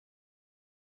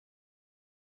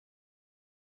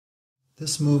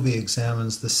This movie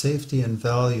examines the safety and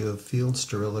value of field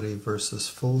sterility versus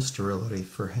full sterility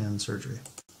for hand surgery.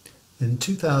 In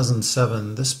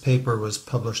 2007, this paper was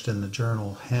published in the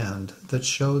journal Hand that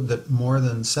showed that more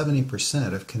than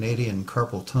 70% of Canadian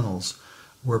carpal tunnels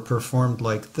were performed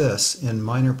like this in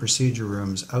minor procedure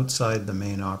rooms outside the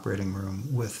main operating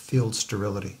room with field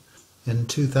sterility. In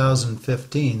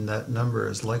 2015, that number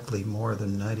is likely more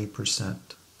than 90%.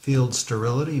 Field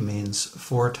sterility means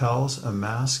 4 towels, a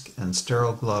mask, and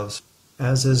sterile gloves,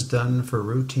 as is done for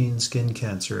routine skin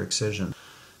cancer excision.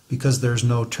 Because there's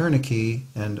no tourniquet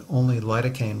and only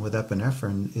lidocaine with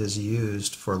epinephrine is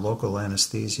used for local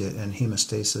anesthesia and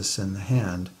hemostasis in the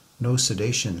hand, no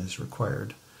sedation is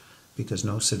required. Because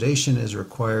no sedation is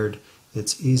required,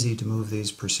 it's easy to move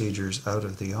these procedures out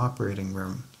of the operating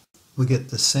room. We get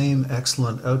the same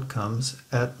excellent outcomes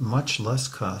at much less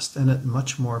cost and at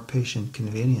much more patient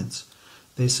convenience.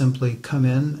 They simply come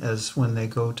in as when they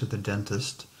go to the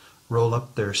dentist, roll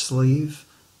up their sleeve,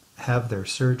 have their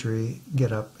surgery,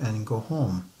 get up and go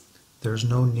home. There's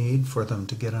no need for them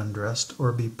to get undressed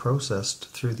or be processed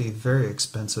through the very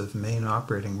expensive main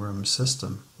operating room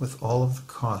system with all of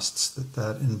the costs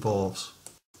that involves.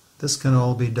 This can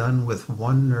all be done with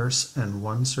one nurse and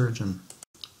one surgeon.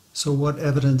 So what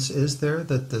evidence is there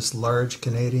that this large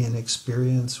Canadian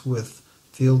experience with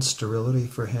field sterility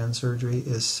for hand surgery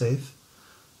is safe?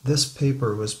 This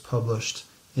paper was published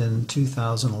in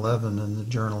 2011 in the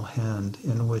journal Hand,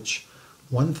 in which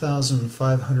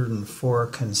 1,504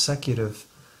 consecutive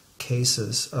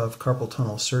cases of carpal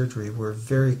tunnel surgery were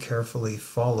very carefully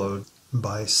followed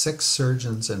by 6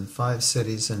 surgeons in 5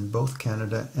 cities in both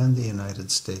Canada and the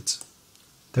United States.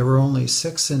 There were only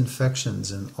 6 infections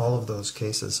in all of those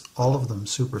cases, all of them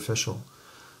superficial.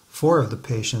 4 of the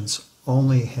patients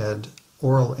only had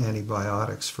oral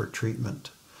antibiotics for treatment.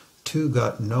 2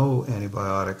 got no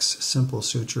antibiotics, simple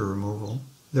suture removal.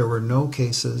 There were no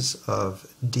cases of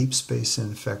deep space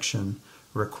infection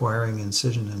requiring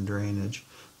incision and drainage.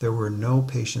 There were no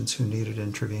patients who needed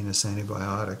intravenous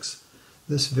antibiotics.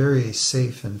 This very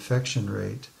safe infection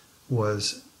rate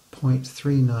was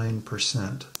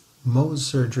 0.39%. Mohs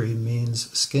surgery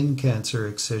means skin cancer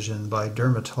excision by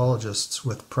dermatologists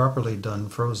with properly done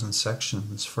frozen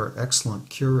sections for excellent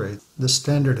cure rate. The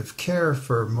standard of care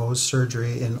for Mohs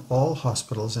surgery in all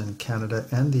hospitals in Canada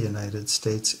and the United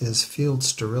States is field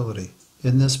sterility.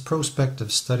 In this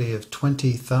prospective study of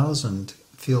 20,000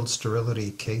 field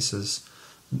sterility cases,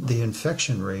 the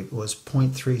infection rate was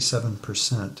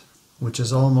 0.37%, which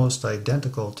is almost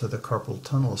identical to the carpal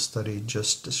tunnel study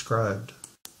just described.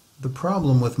 The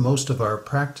problem with most of our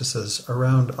practices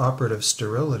around operative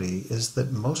sterility is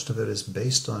that most of it is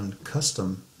based on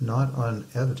custom, not on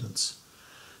evidence.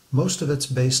 Most of it's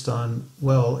based on,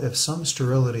 well, if some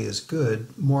sterility is good,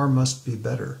 more must be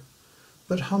better.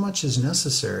 But how much is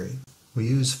necessary? We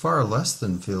use far less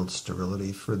than field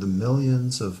sterility for the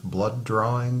millions of blood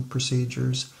drawing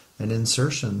procedures and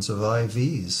insertions of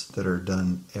IVs that are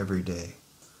done every day.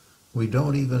 We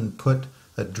don't even put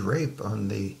a drape on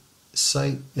the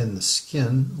site in the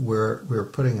skin where we're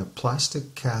putting a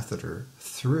plastic catheter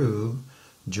through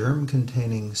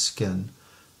germ-containing skin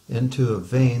into a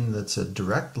vein that's a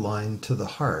direct line to the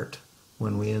heart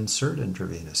when we insert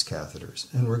intravenous catheters.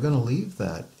 And we're going to leave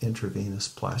that intravenous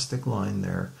plastic line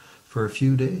there for a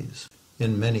few days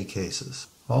in many cases.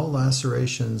 All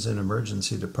lacerations in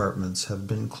emergency departments have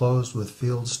been closed with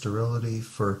field sterility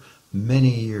for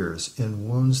many years in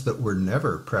wounds that were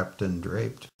never prepped and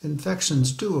draped.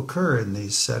 Infections do occur in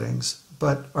these settings,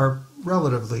 but are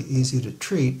relatively easy to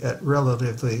treat at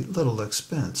relatively little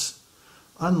expense,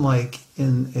 unlike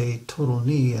in a total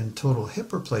knee and total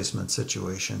hip replacement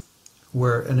situation,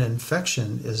 where an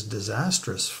infection is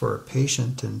disastrous for a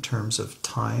patient in terms of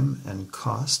time and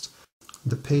cost.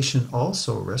 The patient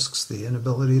also risks the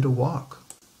inability to walk.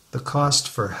 The cost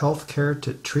for health care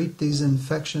to treat these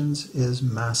infections is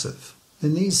massive.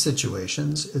 In these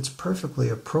situations, it's perfectly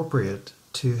appropriate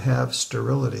to have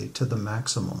sterility to the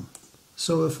maximum.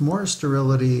 So if more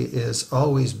sterility is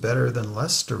always better than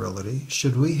less sterility,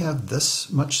 should we have this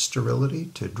much sterility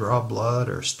to draw blood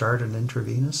or start an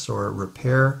intravenous or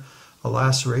repair a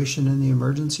laceration in the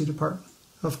emergency department?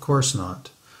 Of course not.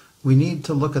 We need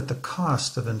to look at the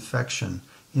cost of infection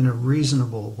in a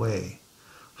reasonable way.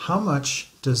 How much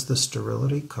does the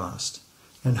sterility cost?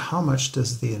 And how much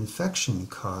does the infection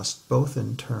cost, both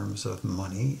in terms of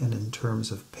money and in terms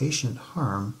of patient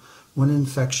harm when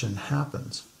infection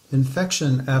happens?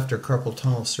 Infection after carpal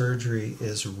tunnel surgery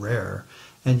is rare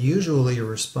and usually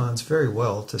responds very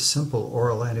well to simple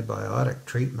oral antibiotic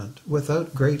treatment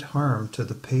without great harm to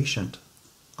the patient,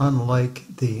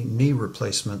 unlike the knee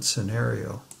replacement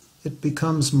scenario. It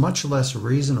becomes much less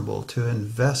reasonable to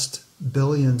invest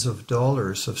billions of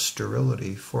dollars of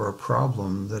sterility for a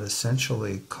problem that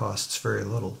essentially costs very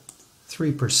little.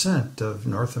 3% of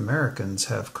North Americans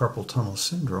have carpal tunnel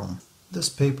syndrome. This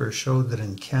paper showed that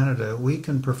in Canada we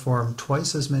can perform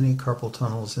twice as many carpal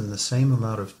tunnels in the same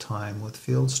amount of time with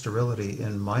field sterility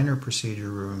in minor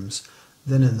procedure rooms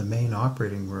than in the main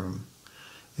operating room.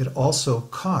 It also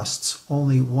costs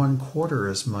only 1/4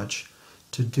 as much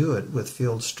to do it with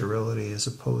field sterility as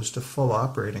opposed to full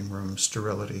operating room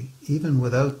sterility, even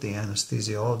without the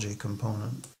anesthesiology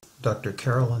component. Dr.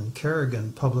 Carolyn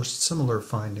Kerrigan published similar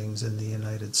findings in the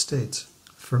United States.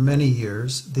 For many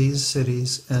years, these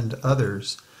cities and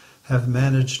others have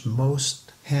managed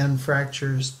most hand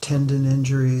fractures, tendon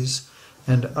injuries,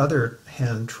 and other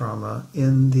hand trauma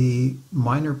in the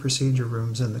minor procedure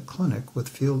rooms in the clinic with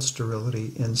field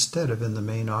sterility instead of in the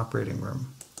main operating room.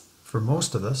 For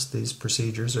most of us, these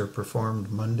procedures are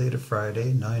performed Monday to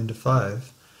Friday, 9 to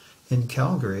 5. In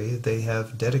Calgary, they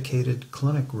have dedicated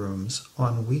clinic rooms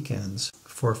on weekends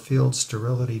for field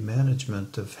sterility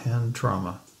management of hand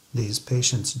trauma. These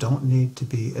patients don't need to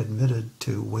be admitted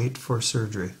to wait for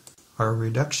surgery. Our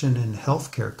reduction in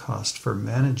healthcare cost for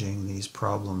managing these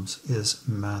problems is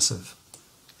massive.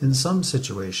 In some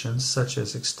situations, such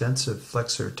as extensive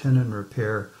flexor tendon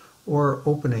repair or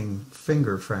opening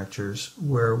finger fractures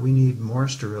where we need more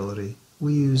sterility,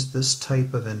 we use this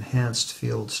type of enhanced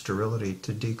field sterility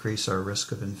to decrease our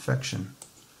risk of infection.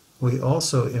 We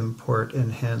also import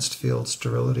enhanced field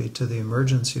sterility to the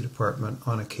emergency department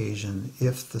on occasion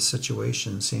if the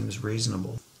situation seems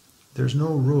reasonable. There's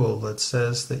no rule that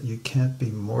says that you can't be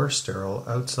more sterile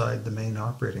outside the main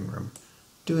operating room.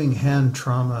 Doing hand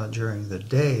trauma during the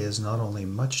day is not only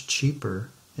much cheaper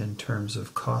in terms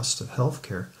of cost of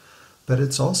healthcare, but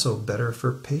it's also better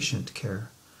for patient care.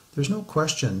 There's no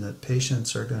question that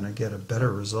patients are going to get a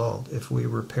better result if we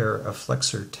repair a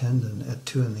flexor tendon at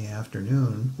 2 in the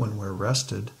afternoon when we're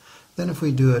rested than if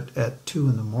we do it at 2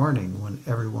 in the morning when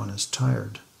everyone is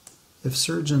tired. If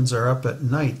surgeons are up at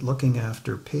night looking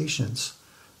after patients,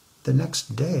 the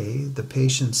next day the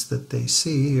patients that they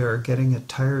see are getting a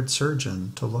tired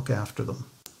surgeon to look after them.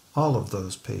 All of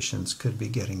those patients could be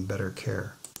getting better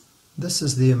care. This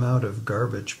is the amount of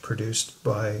garbage produced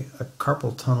by a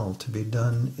carpal tunnel to be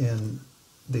done in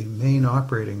the main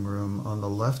operating room on the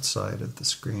left side of the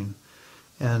screen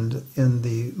and in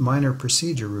the minor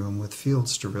procedure room with field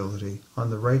sterility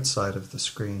on the right side of the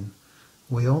screen.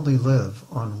 We only live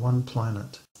on one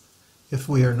planet. If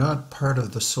we are not part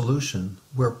of the solution,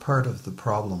 we're part of the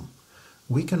problem.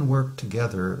 We can work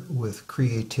together with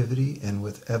creativity and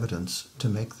with evidence to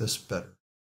make this better.